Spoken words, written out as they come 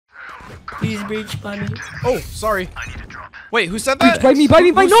Please breach, bunny. Oh, sorry. Wait, who said that? Bite me! No!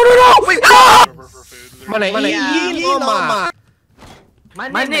 Wait! My name is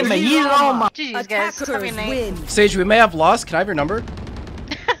Yiloma. Jeez, guys, stop your name. Sage, we may have lost. Can I have your number?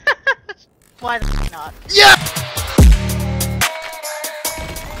 Why not? Yeah!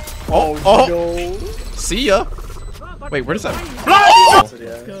 Oh! See ya! Wait, where does that? Oh!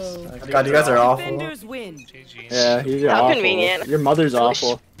 God, you guys are awful. Yeah, you're How awful. convenient. Your mother's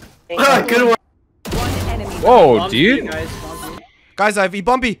awful. Good work. Whoa, dude! Guys, I have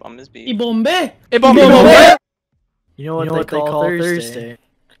E-Bumpy! Ibombe! E-Bumpy! You know what they call Thursday?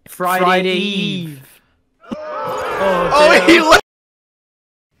 Friday Eve. Oh, he left!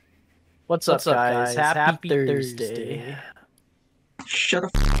 What's up, guys? Happy Thursday. Shut the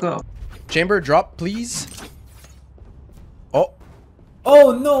fuck up. Chamber, drop, please. Oh.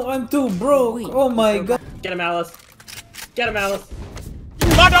 Oh no, I'm too broke. Oh my god. Get him, Alice. Get him, Alice.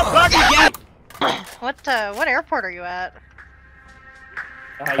 What airport are you at?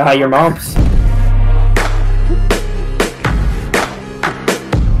 Your mom's.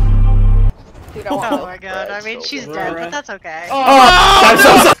 Oh my god, I mean, she's dead, but that's okay. I'm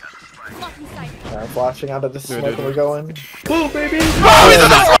so sorry. I'm flashing out of the smoke and we're going. Don't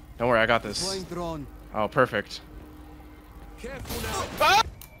worry, I got this. Oh, perfect.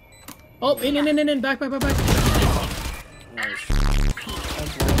 Oh, in, back.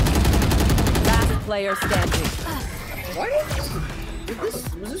 Last player standing. Why? Was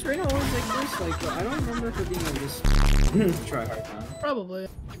this Reyna always like this? Like, I don't remember her being like this. Try hard time. Probably.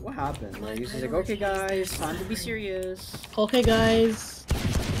 What happened? Like, he's just like, okay guys, time to be serious. Okay guys.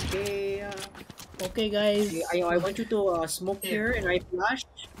 Okay guys. I want you to smoke here and I flash.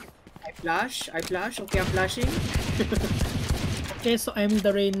 Okay, I'm flashing. Okay, so I'm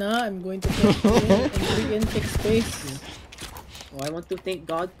the Reyna. I'm going to flash here and bring in take space. Oh, I want to thank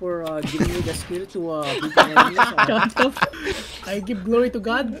God for giving me the skill to beat the enemies. I give glory to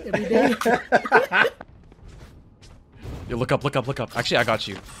God every day. You look up. Actually, I got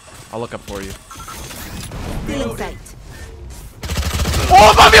you. I'll look up for you.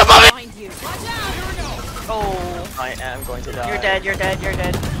 Oh, above you! Oh, I am going to die. you're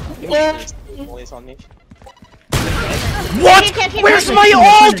dead. Always on me. What? Where's my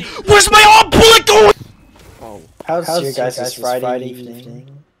ult? Where's my ult bullet going? How's your guys' Friday evening?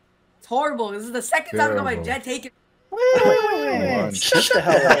 It's horrible. This is the second time I got my jet taken. Wait. Shut the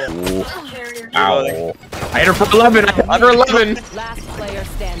hell up. Ow. I hit her for 11. Under 11. Last player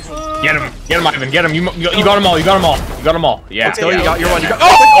standing. Get him, Ivan. Get him. You got them all. You got them all. Yeah. Let's go. You got your one.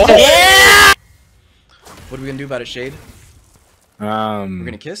 Oh! Yeah! What are we gonna do about it, Shade? We're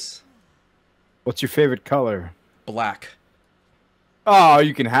gonna kiss? What's your favorite color? Black. Oh,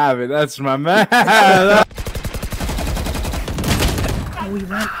 you can have it. That's my man. We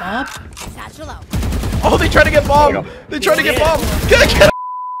went up. Oh, they tried to get bombed. They tried to get bombed. Get him.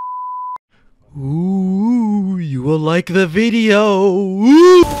 Ooh, you will like the video.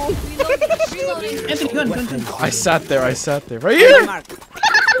 Ooh. Gun. I sat there. Right here.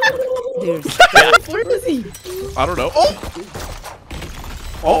 Where is he? I don't know.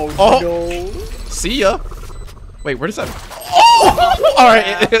 Oh. See ya. Wait, where does that? Oh! All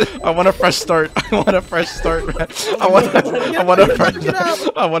right. I want a fresh start. I want a fresh start. I want a fresh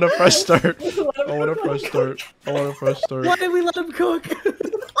start. Why did we let him cook?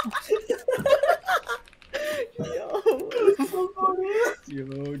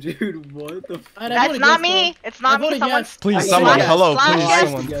 Yo, dude, what the? That's not me. It's not me. Someone. Yes. Please, someone. Hello, please,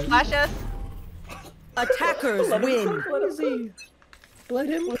 someone. Flash us. Attackers win. What is he? Let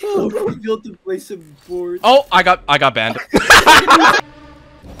him cook. We built to play some boards. Oh, I got banned.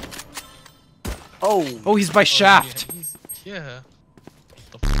 Oh, he's by Shaft. Yeah.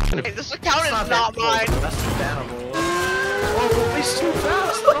 Hey, this account is not mine.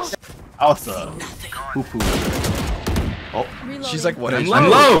 Alpha. Oh, she's like, what? I'm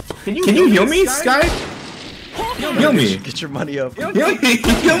low. Can you heal me, Sky? Heal me. Get your money up. Heal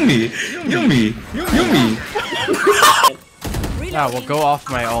me. Yeah, we'll go off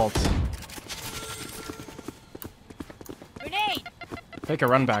my ult. Take a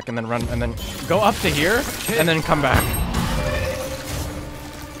run back and then go up to here and then come back.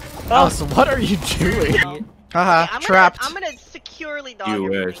 Alice, what are you doing? Haha, trapped. I'm gonna securely dog You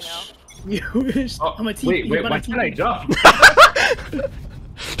your wish. now. You wish. I'm a team. Wait, why can't I jump?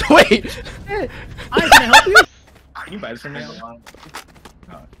 Wait. Can I help you? Can you buy this from me? Oh,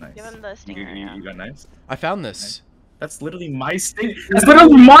 nice. Give him the stinger. You got nice. I found this. That's literally my stinger. That's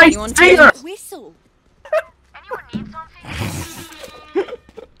literally my stinger. Whistle. Anyone need something?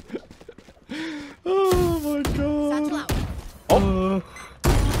 Oh my god. Satchel out. Oh.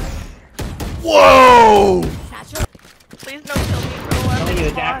 Whoa! Please don't kill me,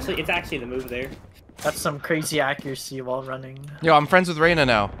 bro. It's actually the move there. That's some crazy accuracy while running. Yo, I'm friends with Reyna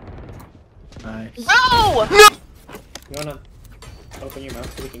now. Nice. No! You wanna open your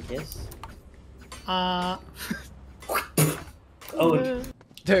mouth so we can kiss? Oh.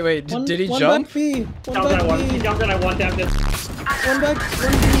 Wait, did he jump? He jumped and I want down this. One back,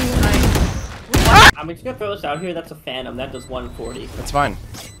 one B. I'm just gonna throw this out here. That's a phantom. That does 140. That's fine.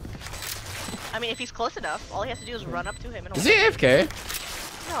 I mean, if he's close enough, all he has to do is run up to him and Is he AFK?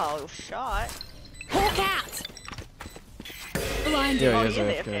 No shot. Hawk out. Blind. Yeah, Oh, he is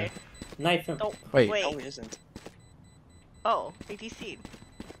AFK. Knife him. Don't Wait. wait. No, he isn't. Oh, ATC.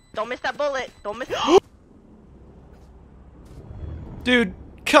 Don't miss that bullet. Don't miss. Dude,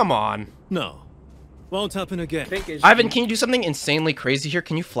 come on. No. Won't happen again. Ivan, can you do something insanely crazy here?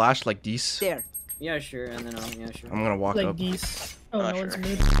 Can you flash like these? There. Yeah, sure. And then yeah, sure. I'm gonna walk Like up. geese. Oh, no Sure. one's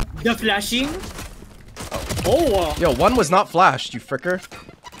mid. The flashing. Oh. Yo, one was not flashed, you fricker.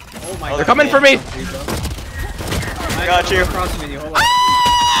 Oh my. They're coming for me. I got you. Hold on.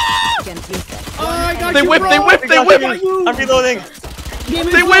 I got They you, whipped, bro. they whipped, they whipped. I'm reloading.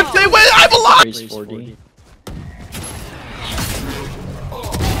 They whipped, they whipped. I'm alive. Raze 40.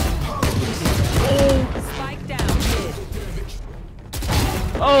 Spike down. Mid.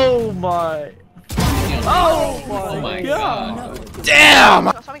 Oh my. Oh my god. Damn.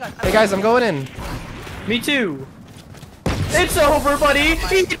 Oh my god. Hey guys, I'm going in. Me too. It's over, buddy.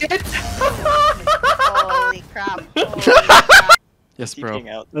 Eat it. Holy crap. Holy crap. Yes, bro. TPing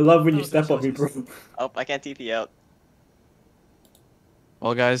out. I love when you step on me, bro. Oh, I can't TP out.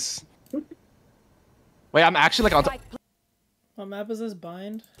 Well, guys. Wait, I'm actually like on top. What map is this?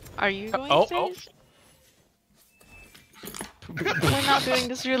 Bind? Are you going Oh, safe? We're not doing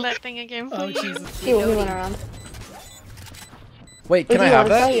this roulette thing again, Oh, please. Jesus. He went around. Wait, can If I you have want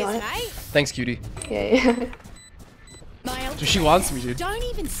that? it, you want it? Thanks, cutie. Yeah. Dude, she wants me, dude. Don't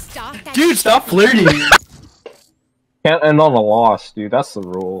even start that. Dude, stop flirting. Can't end on a loss, dude. That's the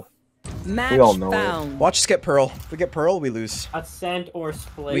rule. Match We all know it. found. Watch us get Pearl. If we get Pearl, we lose. Ascent or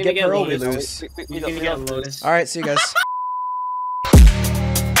split. We get Pearl, we lose. You're gonna get Lotus. Alright, see you guys.